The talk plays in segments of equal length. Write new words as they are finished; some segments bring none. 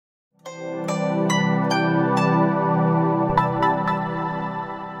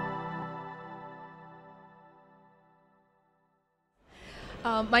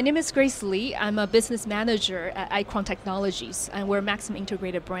My name is Grace Lee. I'm a business manager at Icron Technologies, and we're a Maxim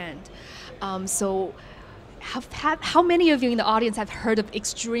Integrated brand. How many of you in the audience have heard of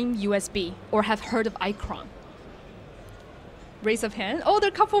ExtremeUSB or have heard of Icron? Raise of hand. Oh, there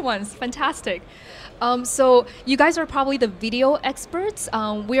are a couple ones. Fantastic. So you guys are probably the video experts.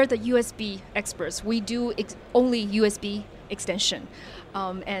 We are the USB experts. We do only USB extension.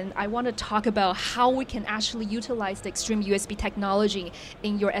 And I want to talk about how we can actually utilize the ExtremeUSB technology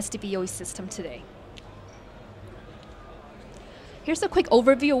in your SDVoE system today. Here's a quick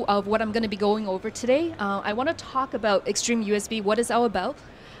overview of what I'm going to be going over today. I want to talk about ExtremeUSB, what it's all about,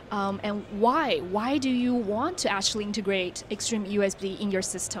 and why. Why do you want to actually integrate ExtremeUSB in your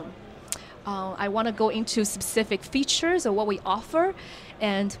system? I want to go into specific features of what we offer,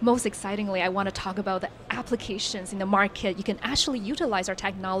 and most excitingly, I want to talk about the applications in the market you can actually utilize our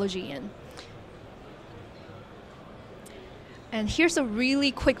technology in. And here's a really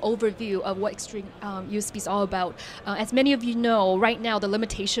quick overview of what ExtremeUSB is all about. As many of you know, right now the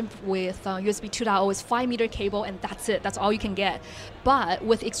limitation with USB 2.0 is 5-meter cable, and that's it. That's all you can get. But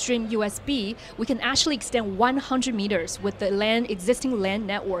with ExtremeUSB, we can actually extend 100 meters with the existing LAN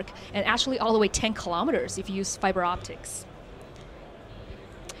network, and actually all the way 10 kilometers if you use fiber optics.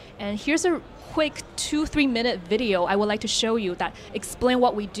 And here's a quick 2-3 minute video I would like to show you that explain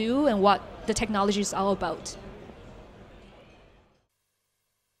what we do and what the technology is all about.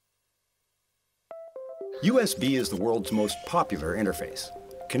 USB is the world's most popular interface,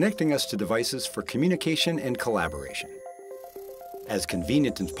 connecting us to devices for communication and collaboration. As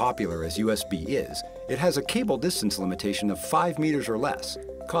convenient and popular as USB is, it has a cable distance limitation of 5 meters or less,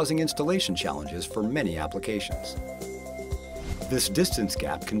 causing installation challenges for many applications. This distance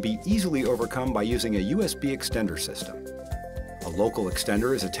gap can be easily overcome by using a USB extender system. A local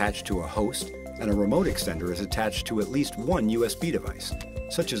extender is attached to a host, and a remote extender is attached to at least one USB device,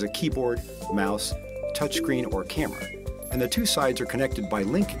 such as a keyboard, mouse, touchscreen, or camera, and the two sides are connected by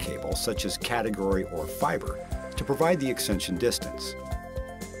link cable such as category or fiber to provide the extension distance.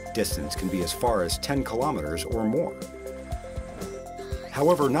 Distance can be as far as 10 kilometers or more.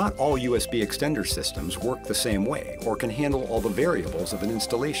 However, not all USB extender systems work the same way or can handle all the variables of an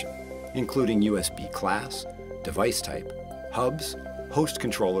installation, including USB class, device type, hubs, host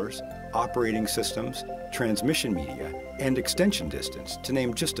controllers, operating systems, transmission media, and extension distance, to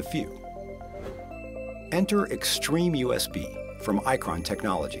name just a few. Enter ExtremeUSB from Icron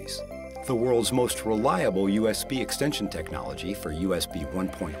Technologies, the world's most reliable USB extension technology for USB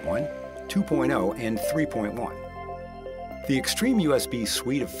 1.1, 2.0, and 3.1. The ExtremeUSB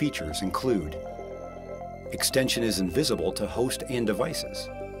suite of features include: extension is invisible to host and devices.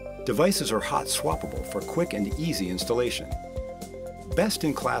 Devices are hot swappable for quick and easy installation.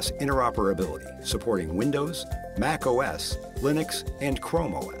 Best-in-class interoperability, supporting Windows, Mac OS, Linux, and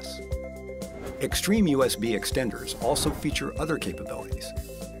Chrome OS. ExtremeUSB extenders also feature other capabilities.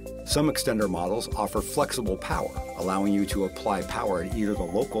 Some extender models offer flexible power, allowing you to apply power at either the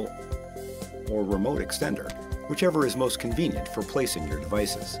local or remote extender, whichever is most convenient for placing your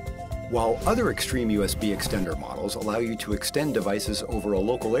devices. While other ExtremeUSB extender models allow you to extend devices over a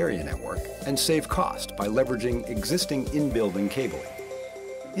local area network and save cost by leveraging existing in-building cabling.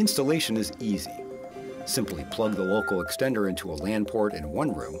 Installation is easy. Simply plug the local extender into a LAN port in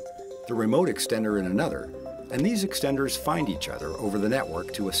one room, the remote extender in another, and these extenders find each other over the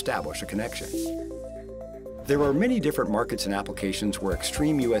network to establish a connection. There are many different markets and applications where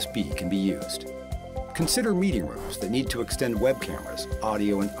ExtremeUSB can be used. Consider meeting rooms that need to extend web cameras,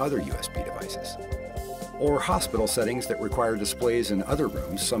 audio, and other USB devices. Or hospital settings that require displays in other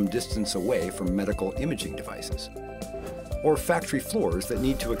rooms some distance away from medical imaging devices. Or factory floors that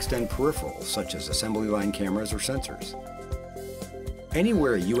need to extend peripherals such as assembly line cameras or sensors.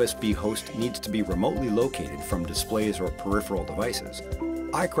 Anywhere a USB host needs to be remotely located from displays or peripheral devices,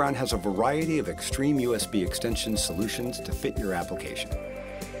 Icron has a variety of ExtremeUSB extension solutions to fit your application.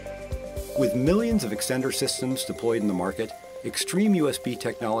 With millions of extender systems deployed in the market, ExtremeUSB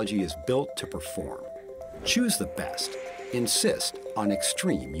technology is built to perform. Choose the best. Insist on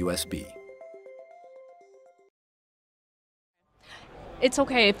ExtremeUSB. It's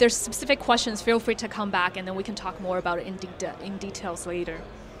okay. If there's specific questions, feel free to come back and then we can talk more about it in details later.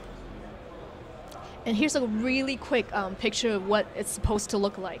 And here's a really quick picture of what it's supposed to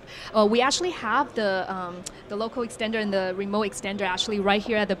look like. We actually have the local extender and the remote extender actually right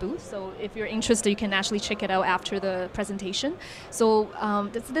here at the booth. So if you're interested, you can actually check it out after the presentation. So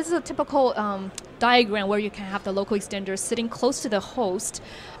this is a typical diagram where you can have the local extender sitting close to the host,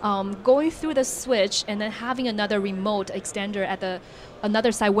 going through the switch, and then having another remote extender at the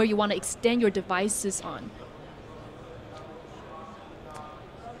another side where you want to extend your devices on.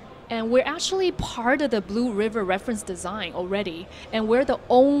 And we're actually part of the Blue River reference design already. And we're the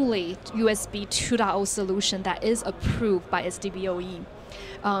only USB 2.0 solution that is approved by SDVoE.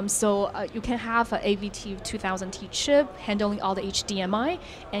 You can have an AVT 2000T chip handling all the HDMI,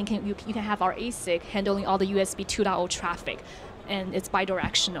 and you can have our ASIC handling all the USB 2.0 traffic, and it's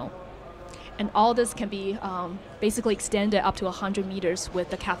bidirectional. And all this can be basically extended up to 100 meters with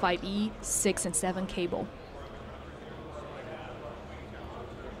the Cat5e, 6, and 7 cable.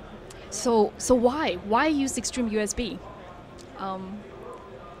 So why use ExtremeUSB?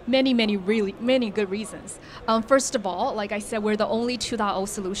 Many good reasons. First of all, like I said, we're the only 2.0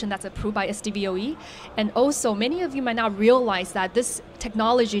 solution that's approved by SDVoE. And also, many of you might not realize that this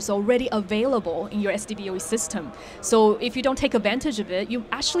technology is already available in your SDVoE system. So if you don't take advantage of it, you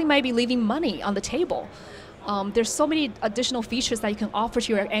actually might be leaving money on the table. There's so many additional features that you can offer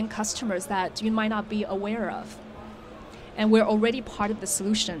to your end customers that you might not be aware of. And we're already part of the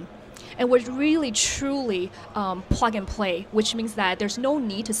solution. And we're really, truly plug and play, which means that there's no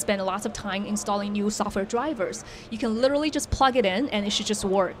need to spend lots of time installing new software drivers. You can literally just plug it in and it should just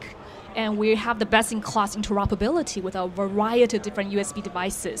work. And we have the best-in-class interoperability with a variety of different USB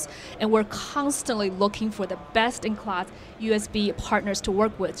devices. And we're constantly looking for the best-in-class USB partners to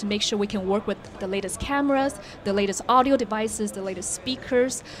work with to make sure we can work with the latest cameras, the latest audio devices, the latest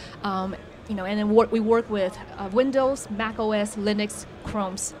speakers, and then we work with Windows, Mac OS, Linux,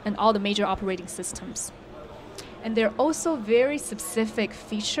 Chromes, and all the major operating systems. And there are also very specific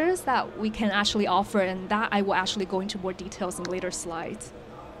features that we can actually offer, and that I will actually go into more details in later slides.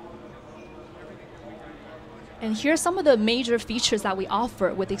 And here are some of the major features that we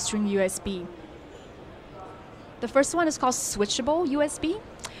offer with ExtremeUSB. The first one is called switchable USB.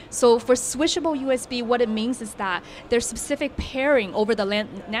 So for switchable USB, what it means is that there's specific pairing over the LAN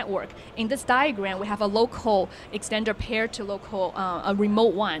network. In this diagram, we have a local extender paired to a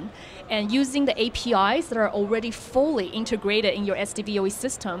remote one. And using the APIs that are already fully integrated in your SDVoE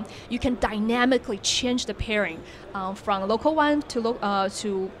system, you can dynamically change the pairing from local one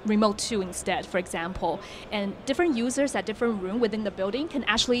to remote 2 instead, for example. And different users at different rooms within the building can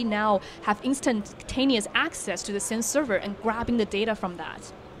actually now have instantaneous access to the same server and grabbing the data from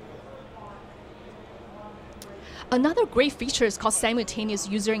that. Another great feature is called simultaneous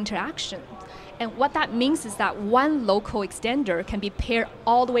user interaction. And what that means is that one local extender can be paired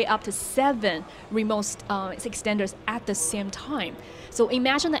all the way up to 7 remote extenders at the same time. So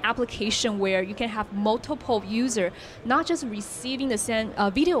imagine an application where you can have multiple users not just receiving the same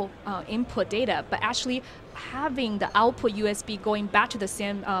video input data, but actually having the output USB going back to the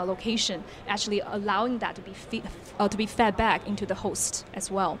same location, actually allowing that to be fed back into the host as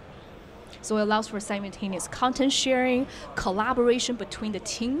well. So it allows for simultaneous content sharing, collaboration between the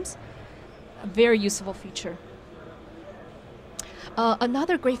teams. A very useful feature.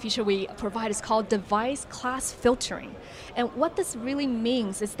 Another great feature we provide is called device class filtering. And what this really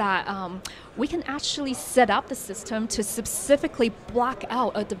means is that we can actually set up the system to specifically block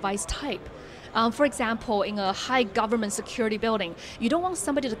out a device type. For example, in a high government security building, you don't want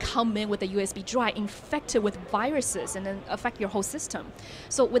somebody to come in with a USB drive infected with viruses and then affect your whole system.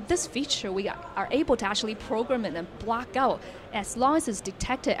 So with this feature, we are able to actually program it and block out. As long as it's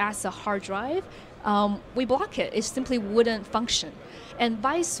detected as a hard drive, we block it. It simply wouldn't function. And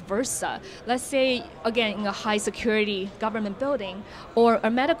vice versa. Let's say, again, in a high security government building or a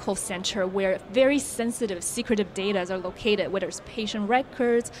medical center where very sensitive, secretive data are located, whether it's patient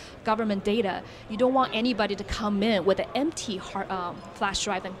records, government data, you don't want anybody to come in with an empty flash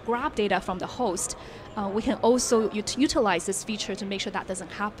drive and grab data from the host. We can also utilize this feature to make sure that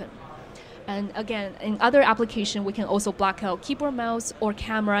doesn't happen. And again, in other applications, we can also block out keyboard, mouse, or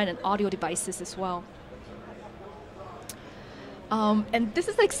camera and audio devices as well. And this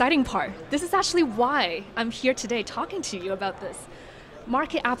is the exciting part. This is actually why I'm here today talking to you about this.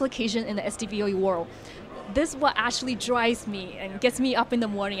 Market application in the SDVoE world. This is what actually drives me and gets me up in the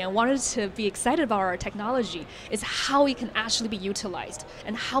morning and wanted to be excited about our technology, is how it can actually be utilized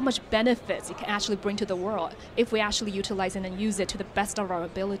and how much benefits it can actually bring to the world if we actually utilize it and use it to the best of our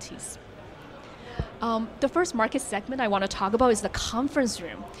abilities. The first market segment I want to talk about is the conference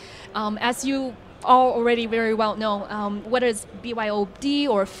room. As you all already very well know, whether it's BYOD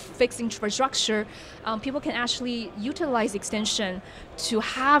or fixed infrastructure, people can actually utilize extension to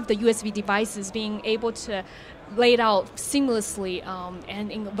have the USB devices being able to lay it out seamlessly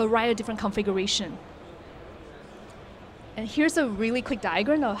and in a variety of different configuration. And here's a really quick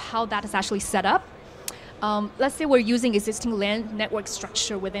diagram of how that is actually set up. Let's say we're using existing LAN network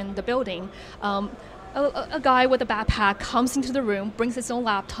structure within the building. A guy with a backpack comes into the room, brings his own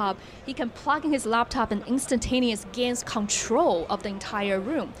laptop. He can plug in his laptop and instantaneously gains control of the entire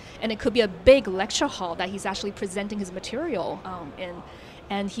room. And it could be a big lecture hall that he's actually presenting his material in.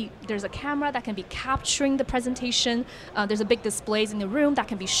 And there's a camera that can be capturing the presentation. There's a big displays in the room that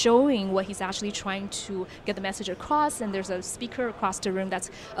can be showing what he's actually trying to get the message across. And there's a speaker across the room that's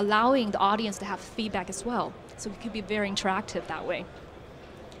allowing the audience to have feedback as well. So it could be very interactive that way.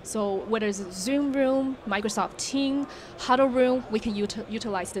 So whether it's a Zoom room, Microsoft Teams, Huddle room, we can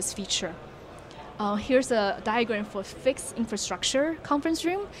utilize this feature. Here's a diagram for fixed infrastructure conference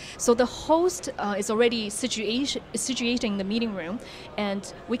room. So the host is already situating the meeting room,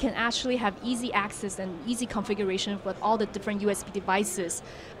 and we can actually have easy access and easy configuration with all the different USB devices,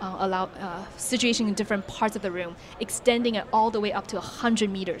 situation in different parts of the room, extending it all the way up to 100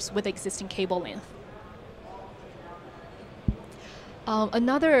 meters with existing cable length.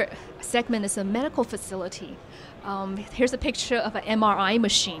 Another segment is a medical facility. Here's a picture of an MRI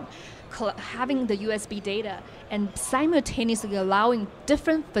machine having the USB data and simultaneously allowing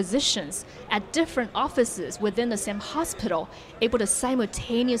different physicians at different offices within the same hospital able to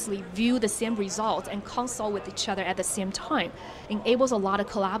simultaneously view the same results and consult with each other at the same time. Enables a lot of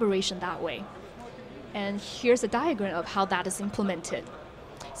collaboration that way. And here's a diagram of how that is implemented.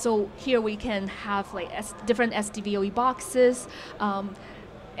 So here we can have like different SDVoE boxes.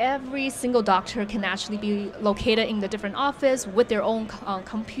 Every single doctor can actually be located in the different office with their own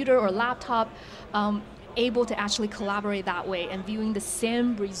computer or laptop, able to actually collaborate that way and viewing the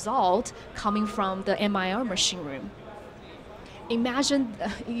same result coming from the MIR machine room. Imagine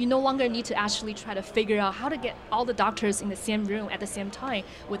you no longer need to actually try to figure out how to get all the doctors in the same room at the same time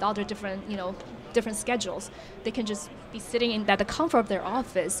with all their different, different schedules. They can just be sitting at the comfort of their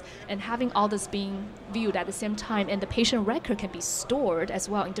office and having all this being viewed at the same time, and the patient record can be stored as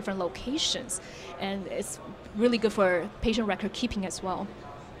well in different locations, and it's really good for patient record keeping as well.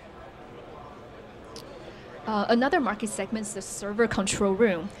 Another market segment is the server control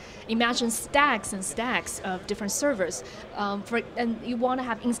room. Imagine stacks and stacks of different servers, and you want to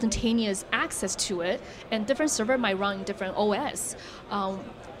have instantaneous access to it, and different server might run in different OS.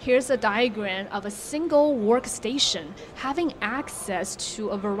 Here's a diagram of a single workstation having access to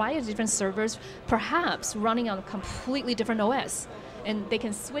a variety of different servers, perhaps running on a completely different OS. And they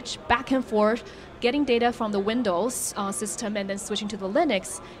can switch back and forth, getting data from the Windows system and then switching to the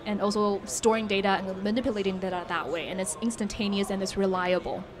Linux, and also storing data and manipulating data that way. And it's instantaneous and it's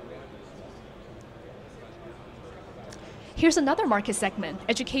reliable. Here's another market segment,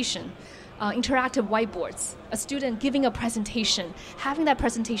 education. Interactive whiteboards. A student giving a presentation, having that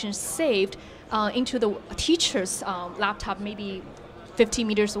presentation saved into the teacher's laptop, maybe 50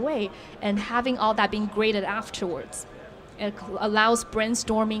 meters away, and having all that being graded afterwards. It allows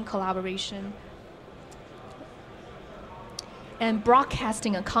brainstorming, collaboration, and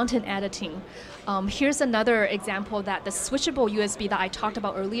broadcasting and content editing. Here's another example that the switchable USB that I talked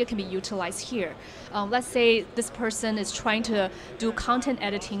about earlier can be utilized here. Let's say this person is trying to do content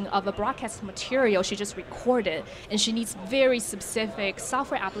editing of a broadcast material she just recorded, and she needs very specific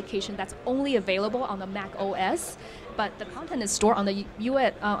software application that's only available on the Mac OS, but the content is stored on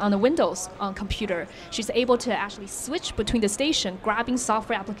the Windows computer. She's able to actually switch between the station, grabbing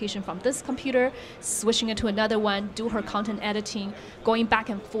software application from this computer, switching it to another one, do her content editing, going back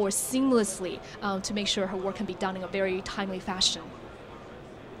and forth seamlessly to make sure her work can be done in a very timely fashion.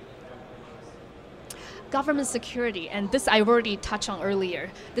 Government security, and this I've already touched on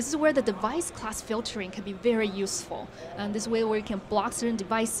earlier. This is where the device class filtering can be very useful. And this way where you can block certain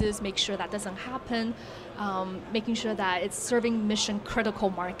devices, make sure that doesn't happen, making sure that it's serving mission critical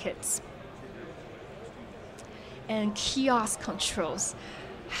markets. And kiosk controls.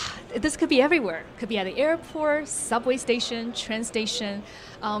 This could be everywhere. Could be at the airport, subway station, train station,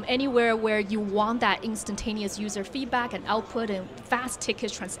 anywhere where you want that instantaneous user feedback and output and fast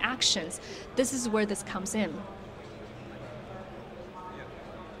ticket transactions. This is where this comes in.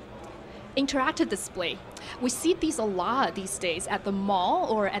 Interactive display. We see these a lot these days at the mall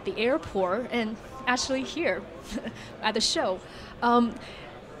or at the airport, and actually here at the show.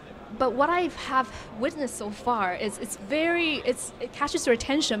 But what I have witnessed so far is it catches your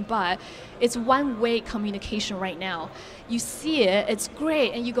attention, but it's one-way communication right now. You see it, it's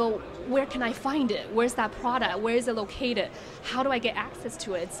great, and you go, where can I find it? Where's that product? Where is it located? How do I get access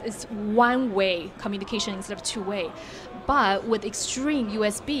to it? It's one-way communication instead of two-way. But with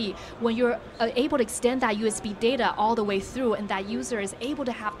ExtremeUSB, when you're able to extend that USB data all the way through, and that user is able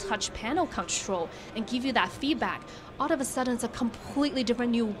to have touch panel control and give you that feedback, all of a sudden it's a completely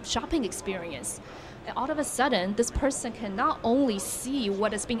different new shopping experience. And all of a sudden, this person can not only see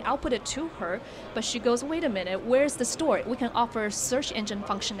what is being outputted to her, but she goes, wait a minute, where's the store? We can offer search engine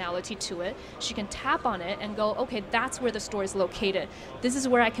functionality to it. She can tap on it and go, okay, that's where the store is located. This is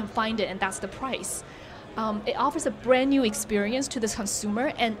where I can find it, and that's the price. It offers a brand new experience to this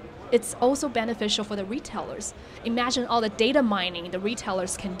consumer, and it's also beneficial for the retailers. Imagine all the data mining the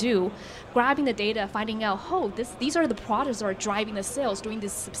retailers can do, grabbing the data, finding out, oh, these are the products that are driving the sales during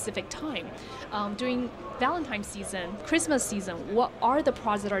this specific time. During Valentine's season, Christmas season, what are the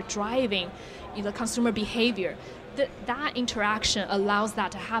products that are driving the consumer behavior? That interaction allows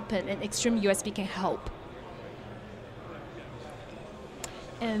that to happen, and ExtremeUSB can help.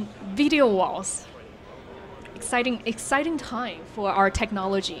 And video walls. Exciting time for our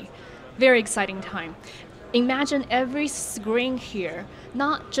technology. Very exciting time. Imagine every screen here,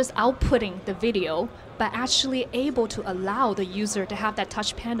 not just outputting the video, but actually able to allow the user to have that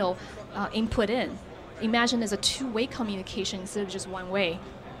touch panel input in. Imagine as a two-way communication instead of just one way.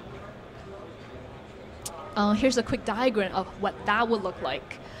 Here's a quick diagram of what that would look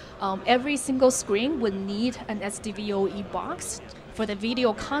like. Every single screen would need an SDVoE box for the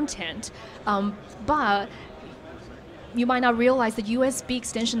video content, but you might not realize the USB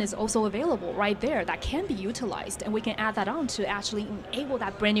extension is also available right there that can be utilized, and we can add that on to actually enable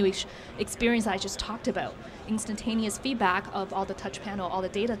that brand new experience I just talked about. Instantaneous feedback of all the touch panel, all the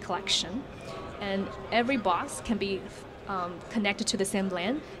data collection, and every box can be connected to the same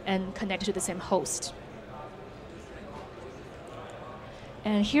LAN and connected to the same host.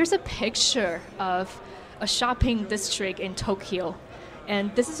 And here's a picture of a shopping district in Tokyo,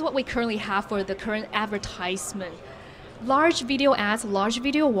 and this is what we currently have for the current advertisement. Large video ads, large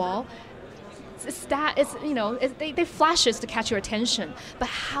video wall. They flashes to catch your attention. But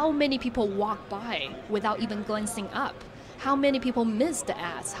how many people walk by without even glancing up? How many people miss the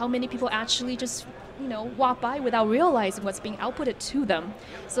ads? How many people actually just walk by without realizing what's being outputted to them?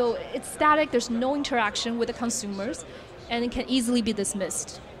 So it's static. There's no interaction with the consumers, and it can easily be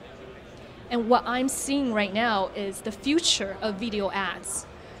dismissed. And what I'm seeing right now is the future of video ads.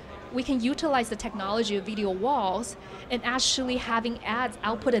 We can utilize the technology of video walls and actually having ads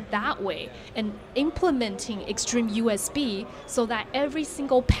outputted that way and implementing ExtremeUSB so that every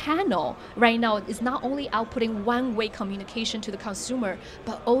single panel right now is not only outputting one-way communication to the consumer,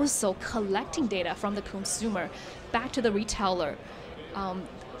 but also collecting data from the consumer back to the retailer.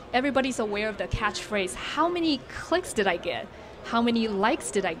 Everybody's aware of the catchphrase, how many clicks did I get? How many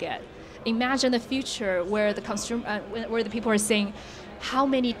likes did I get? Imagine the future where the consumer, where the people are saying, how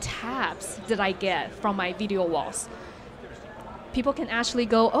many taps did I get from my video walls? People can actually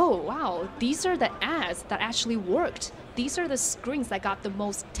go, oh, wow, these are the ads that actually worked. These are the screens that got the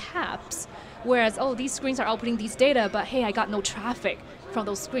most taps. Whereas, oh, these screens are outputting these data, but hey, I got no traffic from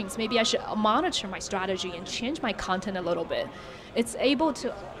those screens. Maybe I should monitor my strategy and change my content a little bit. It's able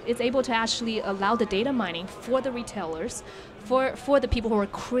to actually allow the data mining for the retailers, for the people who are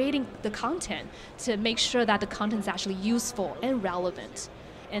creating the content, to make sure that the content is actually useful and relevant.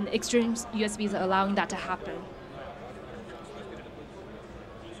 And ExtremeUSB is allowing that to happen.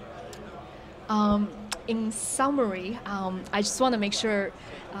 In summary, I just want to make sure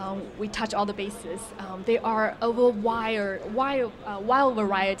we touch all the bases. There are a wild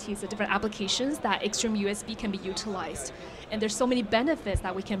varieties of different applications that ExtremeUSB can be utilized. And there's so many benefits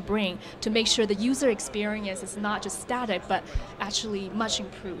that we can bring to make sure the user experience is not just static, but actually much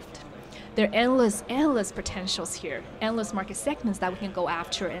improved. There are endless potentials here, endless market segments that we can go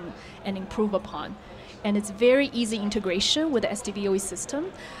after and improve upon. And it's very easy integration with the SDVoE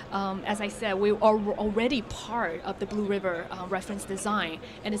system. As I said, we are already part of the Blue River reference design,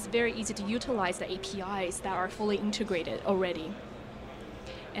 and it's very easy to utilize the APIs that are fully integrated already.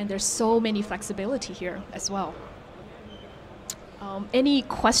 And there's so many flexibility here as well. Any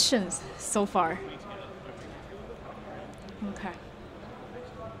questions so far? Okay.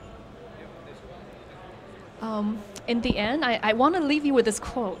 In the end, I want to leave you with this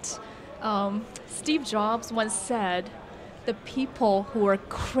quote. Steve Jobs once said, the people who are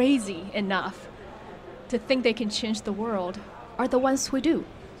crazy enough to think they can change the world are the ones who do.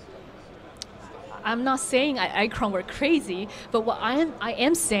 I'm not saying at Icron we're crazy, but what I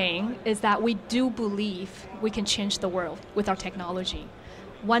am saying is that we do believe we can change the world with our technology.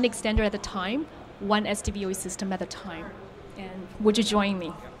 One extender at a time, one SDVoE system at a time. And would you join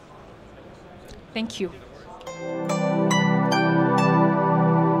me? Thank you.